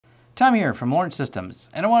Tom here from Lawrence Systems,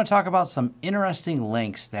 and I want to talk about some interesting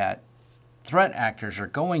links that threat actors are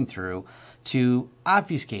going through to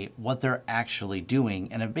obfuscate what they're actually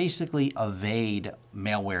doing and to basically evade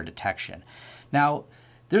malware detection. Now,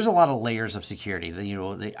 there's a lot of layers of security.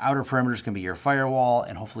 The outer perimeter is going to be your firewall,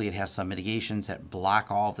 and hopefully it has some mitigations that block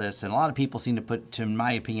all of this. And a lot of people seem to put, in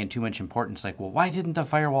my opinion, too much importance, like, well, why didn't the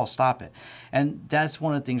firewall stop it? And that's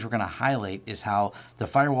one of the things we're going to highlight, is how the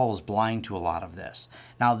firewall was blind to a lot of this.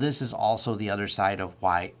 Now, this is also the other side of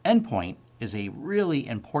why endpoint is a really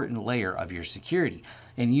important layer of your security.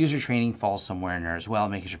 And user training falls somewhere in there as well,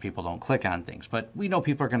 making sure people don't click on things. But we know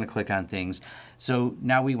people are going to click on things. So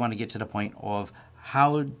now we want to get to the point of,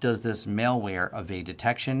 how does this malware evade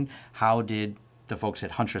detection? How did the folks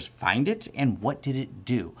at Huntress find it? And what did it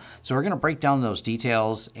do? So we're going to break down those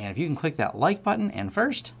details. And if you can click that like button. And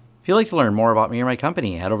first, if you'd like to learn more about me or my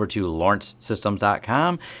company, head over to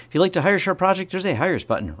lawrencesystems.com. If you'd like to hire a short project, there's a Hires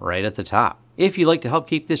button right at the top. If you'd like to help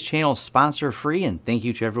keep this channel sponsor free, and thank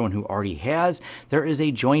you to everyone who already has, there is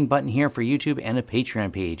a join button here for YouTube and a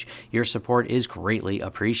Patreon page. Your support is greatly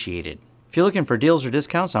appreciated. If you're looking for deals or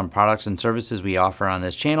discounts on products and services we offer on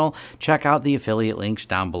this channel, check out the affiliate links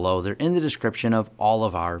down below. They're in the description of all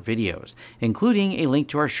of our videos, including a link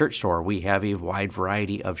to our shirt store. We have a wide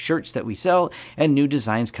variety of shirts that we sell, and new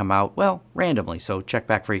designs come out, well, randomly, so check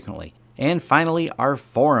back frequently. And finally, our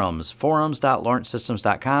forums.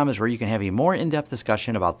 Forums.lawrencesystems.com is where you can have a more in-depth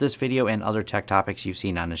discussion about this video and other tech topics you've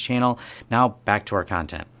seen on this channel. Now, back to our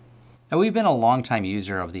content. Now, we've been a longtime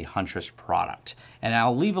user of the Huntress product, and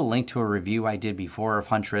I'll leave a link to a review I did before of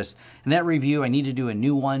Huntress. And that review, I need to do a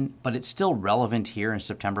new one, but it's still relevant here in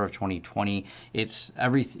September of 2020.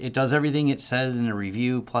 It does everything it says in the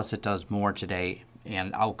review, plus it does more today,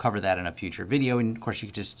 and I'll cover that in a future video. And of course, you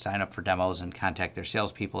can just sign up for demos and contact their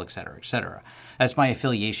salespeople, et cetera, et cetera. That's my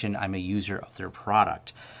affiliation. I'm a user of their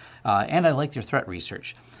product, and I like their threat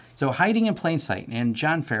research. So, hiding in plain sight, and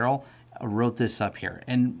John Farrell wrote this up here.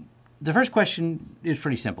 And the first question is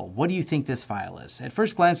pretty simple. What do you think this file is? At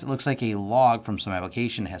first glance, it looks like a log from some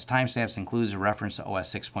application. It has timestamps, includes a reference to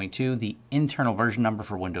OS 6.2, the internal version number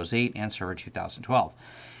for Windows 8, and Server 2012.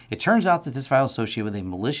 It turns out that this file is associated with a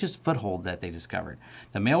malicious foothold that they discovered.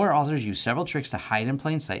 The malware authors use several tricks to hide in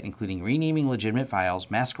plain sight, including renaming legitimate files,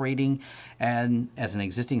 masquerading as an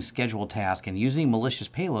existing scheduled task, and using malicious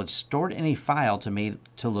payloads stored in a file to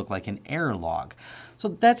look like an error log. So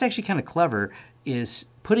that's actually kind of clever, is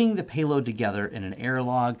putting the payload together in an error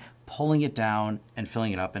log, pulling it down and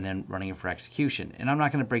filling it up, and then running it for execution. And I'm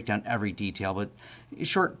not going to break down every detail, but a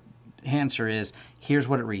short answer is, here's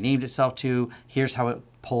what it renamed itself to, here's how it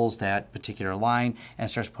pulls that particular line and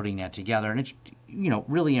starts putting that together. And it's,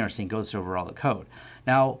 really interesting, goes over all the code.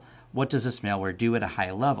 Now, what does this malware do at a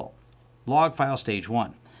high level? Log file stage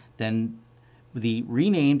 1. Then the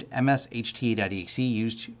renamed msht.exe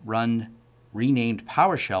used to run renamed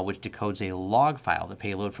PowerShell, which decodes a log file. The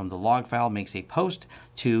payload from the log file makes a post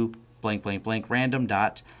to blank blank blank random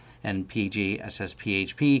dot and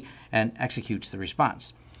PGSSPHP and executes the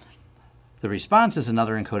response. The response is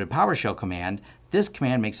another encoded PowerShell command. This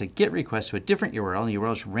command makes a GET request to a different URL, and the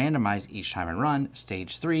URL is randomized each time and run.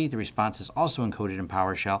 Stage 3, the response is also encoded in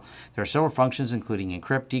PowerShell. There are several functions, including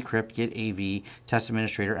encrypt, decrypt, get AV, test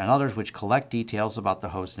administrator, and others, which collect details about the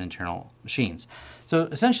host and internal machines. So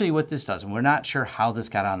essentially what this does, and we're not sure how this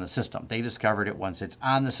got on the system. They discovered it once it's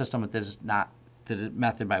on the system, but this is not the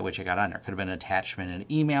method by which it got on there. Could have been an attachment,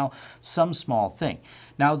 an email, some small thing.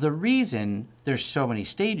 Now, the reason there's so many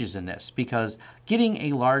stages in this, because getting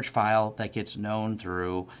a large file that gets known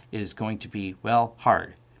through is going to be, well,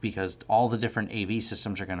 hard, because all the different AV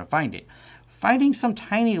systems are going to find it. Finding some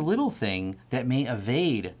tiny little thing that may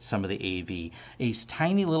evade some of the AV, a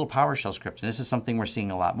tiny little PowerShell script, and this is something we're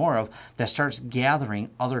seeing a lot more of, that starts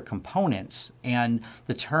gathering other components, and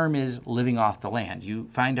the term is living off the land. You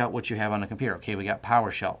find out what you have on a computer. Okay, we got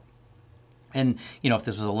PowerShell. And, if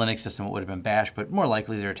this was a Linux system, it would have been Bash, but more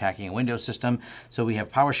likely they're attacking a Windows system. So we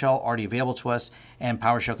have PowerShell already available to us, and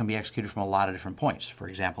PowerShell can be executed from a lot of different points. For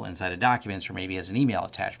example, inside of documents, or maybe as an email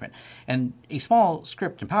attachment. And a small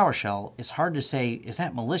script in PowerShell, it's hard to say, is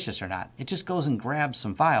that malicious or not? It just goes and grabs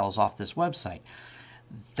some files off this website.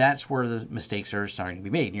 That's where the mistakes are starting to be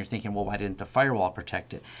made. And you're thinking, well, why didn't the firewall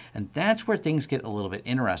protect it? And that's where things get a little bit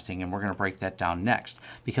interesting, and we're going to break that down next.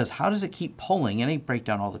 Because how does it keep pulling? And I break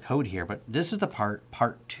down all the code here, but this is the part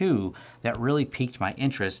 2, that really piqued my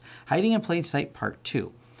interest. Hiding in plain sight, part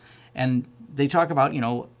 2. And they talk about,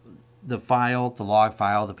 the file, the log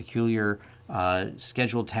file, the peculiar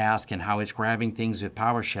scheduled task, and how it's grabbing things with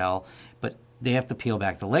PowerShell, but they have to peel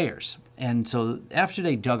back the layers. And so after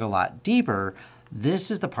they dug a lot deeper,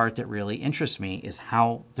 This is the part that really interests me, is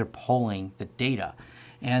how they're pulling the data.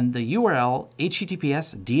 And the URL,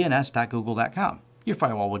 https://dns.google.com. Your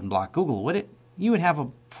firewall wouldn't block Google, would it? You would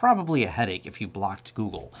have probably a headache if you blocked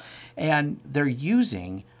Google. And they're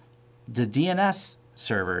using the DNS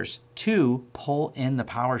servers to pull in the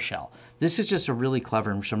PowerShell. This is just a really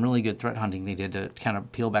clever, some really good threat hunting they did to kind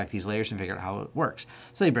of peel back these layers and figure out how it works.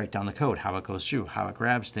 So they break down the code, how it goes through, how it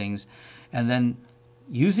grabs things, and then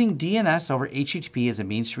using DNS over HTTP as a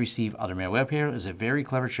means to receive other mail web payload is a very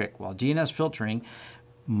clever trick. While DNS filtering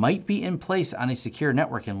might be in place on a secure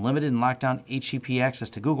network, and limited and locked down HTTP access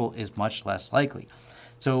to Google is much less likely.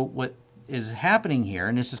 So what is happening here,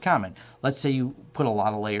 and this is common, let's say you put a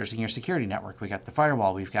lot of layers in your security network. We got the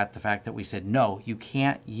firewall, we've got the fact that we said, no, you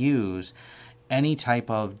can't use any type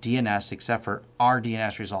of DNS except for our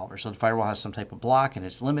DNS resolver. So the firewall has some type of block and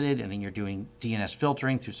it's limited, and then you're doing DNS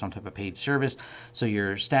filtering through some type of paid service. So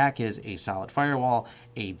your stack is a solid firewall,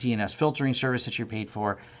 a DNS filtering service that you're paid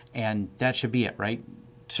for, and that should be it, right?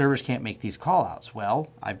 Servers can't make these callouts. Well,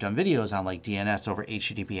 I've done videos on like DNS over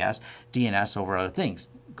HTTPS, DNS over other things.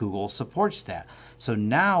 Google supports that. So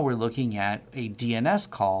now we're looking at a DNS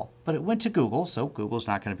call, but it went to Google, so Google's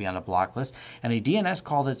not going to be on the block list. And a DNS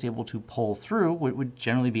call that's able to pull through would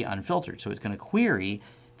generally be unfiltered. So it's going to query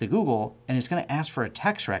the Google, and it's going to ask for a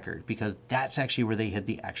text record, because that's actually where they hid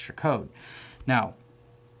the extra code. Now,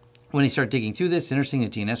 when you start digging through this, it's interesting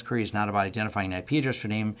that DNS query is not about identifying an IP address for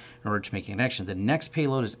name in order to make a connection. The next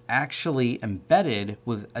payload is actually embedded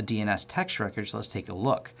with a DNS text record, so let's take a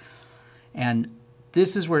look. And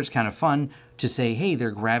this is where it's kind of fun to say, hey,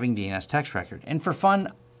 they're grabbing DNS text record. And for fun,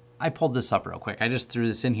 I pulled this up real quick. I just threw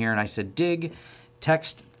this in here and I said, dig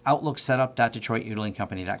text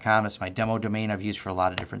outlooksetup.detroitutilitycompany.com. It's my demo domain I've used for a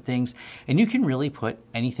lot of different things. And you can really put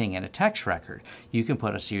anything in a text record. You can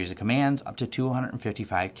put a series of commands up to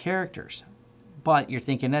 255 characters. But you're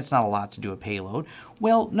thinking that's not a lot to do a payload.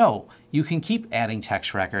 Well, no, you can keep adding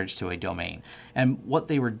text records to a domain. And what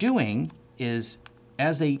they were doing is,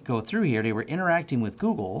 as they go through here, they were interacting with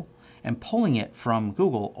Google and pulling it from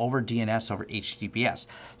Google over DNS over HTTPS.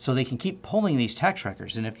 So they can keep pulling these text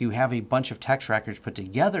records. And if you have a bunch of text records put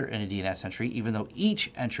together in a DNS entry, even though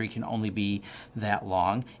each entry can only be that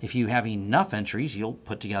long, if you have enough entries, you'll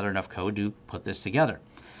put together enough code to put this together.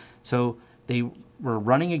 So they were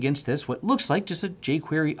running against this, what looks like just a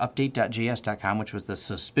jQuery update.js.com, which was the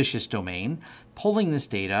suspicious domain, pulling this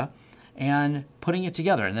data and putting it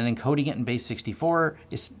together and then encoding it in base 64.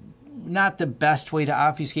 It's not the best way to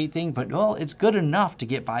obfuscate things, but well, it's good enough to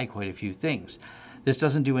get by quite a few things. This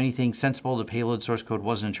doesn't do anything sensible. The payload source code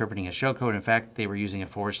wasn't interpreting a shellcode. In fact, they were using a /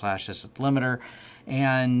 as a delimiter.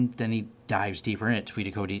 And then he dives deeper in it. If we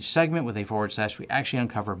decode each segment with a /, we actually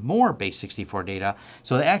uncover more base 64 data.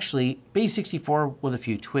 So actually, base 64 with a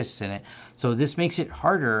few twists in it. So this makes it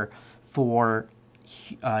harder for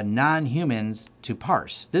non-humans to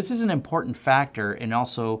parse. This is an important factor, and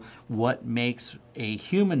also what makes a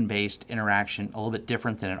human-based interaction a little bit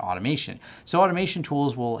different than an automation. So automation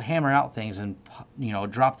tools will hammer out things and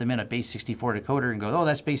drop them in a base 64 decoder and go, oh,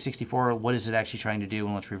 that's base 64, what is it actually trying to do,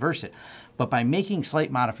 and let's reverse it. But by making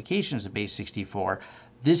slight modifications to base 64,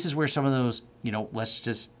 this is where some of those, let's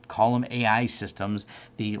just call them AI systems,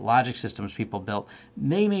 the logic systems people built,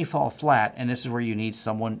 they may fall flat, and this is where you need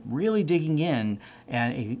someone really digging in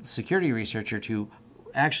and a security researcher to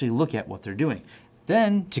actually look at what they're doing.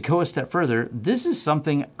 Then, to go a step further, this is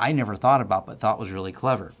something I never thought about but thought was really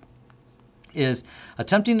clever, is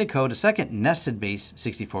attempting to code a second nested base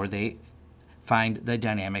 64, they find the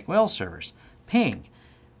dynamic mail servers, ping.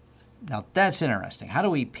 Now that's interesting. How do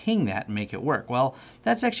we ping that and make it work? Well,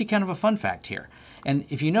 that's actually kind of a fun fact here. And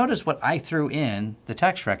if you notice what I threw in the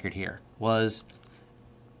text record here was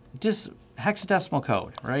just hexadecimal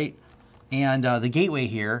code, right? And the gateway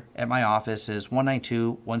here at my office is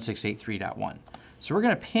 192.168.3.1. So we're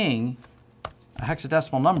going to ping a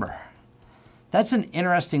hexadecimal number. That's an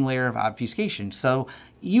interesting layer of obfuscation. So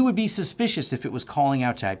you would be suspicious if it was calling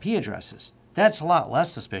out to IP addresses. That's a lot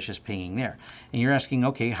less suspicious pinging there. And you're asking,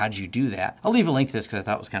 okay, how'd you do that? I'll leave a link to this because I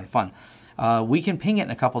thought it was kind of fun. We can ping it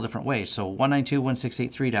in a couple different ways. So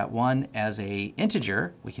 192.168.3.1 as a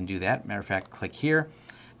integer, we can do that. Matter of fact, click here.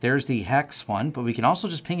 There's the hex one, but we can also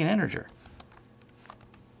just ping an integer.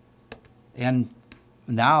 And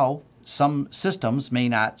now some systems may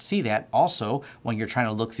not see that. Also, when you're trying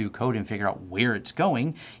to look through code and figure out where it's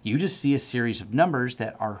going, you just see a series of numbers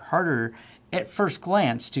that are harder at first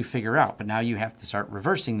glance to figure out, but now you have to start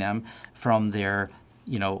reversing them from their,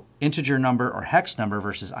 integer number or hex number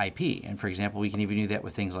versus IP. And for example, we can even do that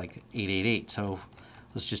with things like 888. So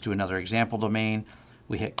let's just do another example domain.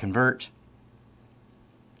 We hit convert,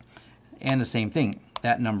 And the same thing,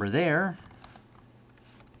 that number there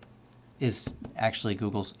is actually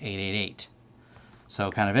Google's 888.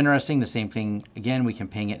 So kind of interesting. The same thing, again, we can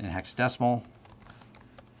ping it in hexadecimal.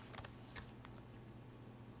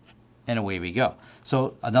 And away we go.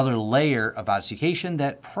 So another layer of obfuscation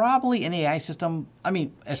that probably an AI system, I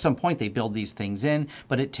mean, at some point they build these things in,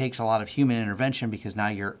 but it takes a lot of human intervention because now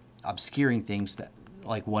you're obscuring things that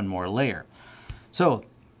like one more layer. So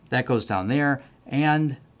that goes down there.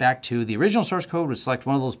 And back to the original source code, would select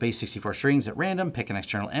one of those base 64 strings at random, pick an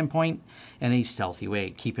external endpoint in a stealthy way.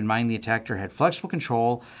 Keep in mind the attacker had flexible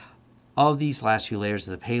control of these last few layers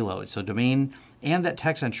of the payload. So domain and that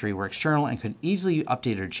text entry were external and could easily be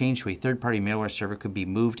updated or changed to a third-party malware server, could be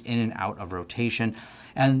moved in and out of rotation.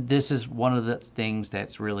 And this is one of the things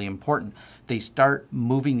that's really important. They start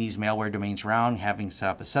moving these malware domains around, having set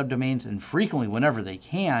up as subdomains, and frequently, whenever they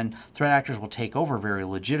can, threat actors will take over very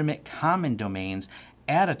legitimate common domains,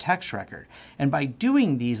 add a text record. And by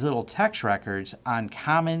doing these little text records on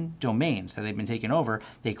common domains that they've been taken over,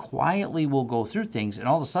 they quietly will go through things, and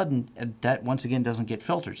all of a sudden that once again doesn't get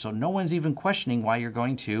filtered. So no one's even questioning why you're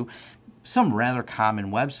going to some rather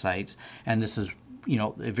common websites, and this is, you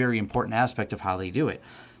know, a very important aspect of how they do it.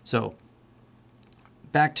 So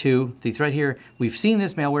back to the threat here, we've seen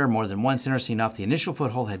this malware more than once. Interesting enough, the initial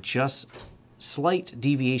foothold had just slight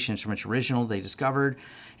deviations from its original they discovered,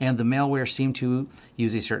 and the malware seemed to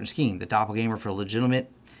use a certain scheme. The doppelganger for a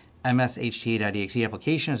legitimate mshta.exe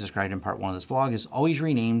application, as described in part 1 of this blog, is always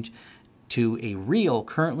renamed to a real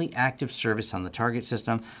currently active service on the target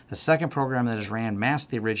system. The second program that is ran masked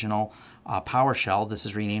the original PowerShell. This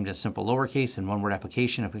is renamed as simple lowercase and one-word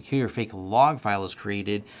application. A peculiar fake log file is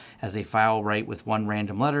created as a file write with one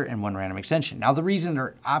random letter and one random extension. Now, the reason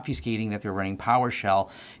they're obfuscating that they're running PowerShell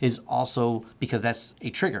is also because that's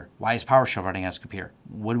a trigger. Why is PowerShell running on this computer?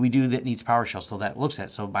 What do we do that needs PowerShell? So that looks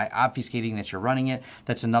at. So by obfuscating that you're running it,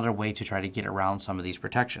 that's another way to try to get around some of these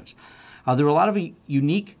protections. There were a lot of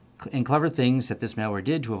unique and clever things that this malware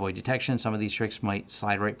did to avoid detection. Some of these tricks might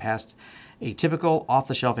slide right past a typical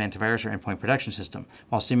off-the-shelf antivirus or endpoint protection system.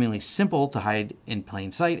 While seemingly simple to hide in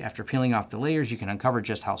plain sight, after peeling off the layers, you can uncover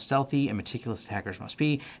just how stealthy and meticulous attackers must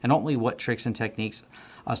be, and ultimately what tricks and techniques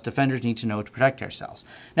us defenders need to know to protect ourselves.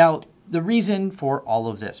 Now, the reason for all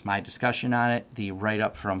of this, my discussion on it, the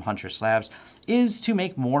write-up from Huntress Labs, is to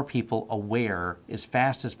make more people aware as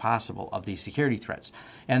fast as possible of these security threats.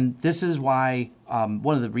 And this is why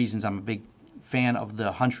one of the reasons I'm a big fan of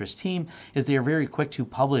the Huntress team is they are very quick to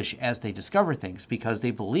publish as they discover things, because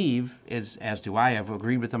they believe, as do I, I've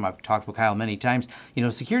agreed with them, I've talked with Kyle many times, you know,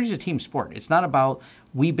 security is a team sport. It's not about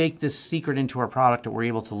we bake this secret into our product that we're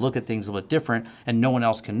able to look at things a little different and no one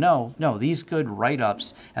else can know. No, these good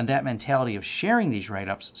write-ups and that mentality of sharing these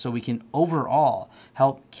write-ups so we can overall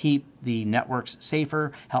help keep the networks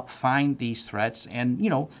safer, help find these threats. And, you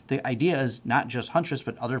know, the idea is not just Huntress,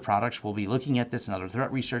 but other products will be looking at this and other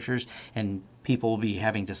threat researchers, and people will be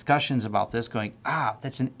having discussions about this going,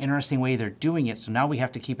 that's an interesting way they're doing it. So now we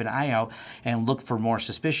have to keep an eye out and look for more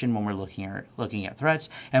suspicion when we're looking at threats.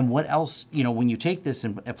 And what else, you know, when you take this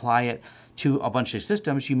and apply it to a bunch of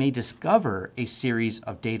systems, you may discover a series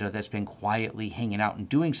of data that's been quietly hanging out and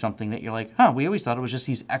doing something that you're like, we always thought it was just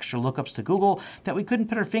these extra lookups to Google that we couldn't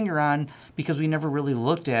put our finger on because we never really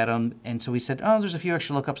looked at them. And so we said, there's a few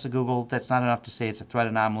extra lookups to Google. That's not enough to say it's a threat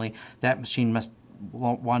anomaly. That machine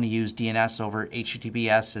won't want to use DNS over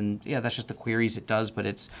HTTPS, and yeah, that's just the queries it does, but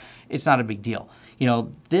it's not a big deal. You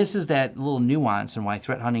know, this is that little nuance and why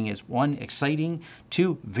threat hunting is, one, exciting,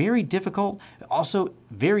 two, very difficult, also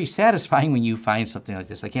very satisfying when you find something like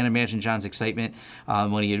this. I can't imagine John's excitement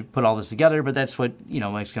when you put all this together, but that's what, you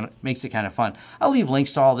know, makes it kind of fun. I'll leave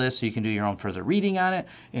links to all this so you can do your own further reading on it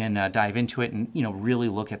and dive into it and, you know, really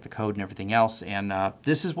look at the code and everything else. And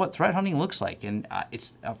this is what threat hunting looks like, and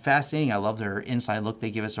it's fascinating. I love their inside look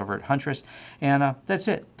they give us over at Huntress. And that's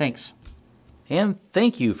it. Thanks. And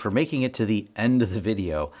thank you for making it to the end of the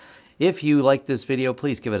video. If you like this video,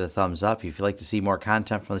 please give it a thumbs up. If you'd like to see more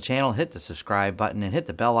content from the channel, hit the subscribe button and hit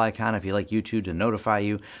the bell icon if you like YouTube to notify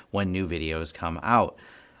you when new videos come out.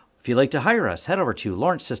 If you'd like to hire us, head over to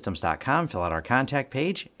lawrencesystems.com, fill out our contact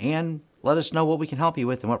page, and let us know what we can help you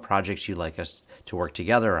with and what projects you'd like us to work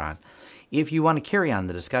together on. If you want to carry on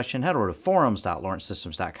the discussion, head over to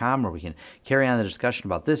forums.lawrencesystems.com, where we can carry on the discussion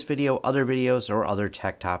about this video, other videos, or other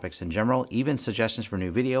tech topics in general. Even suggestions for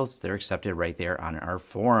new videos, they're accepted right there on our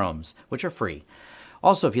forums, which are free.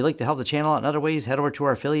 Also, if you'd like to help the channel out in other ways, head over to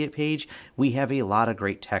our affiliate page. We have a lot of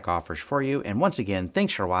great tech offers for you. And once again,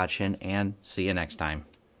 thanks for watching, and see you next time.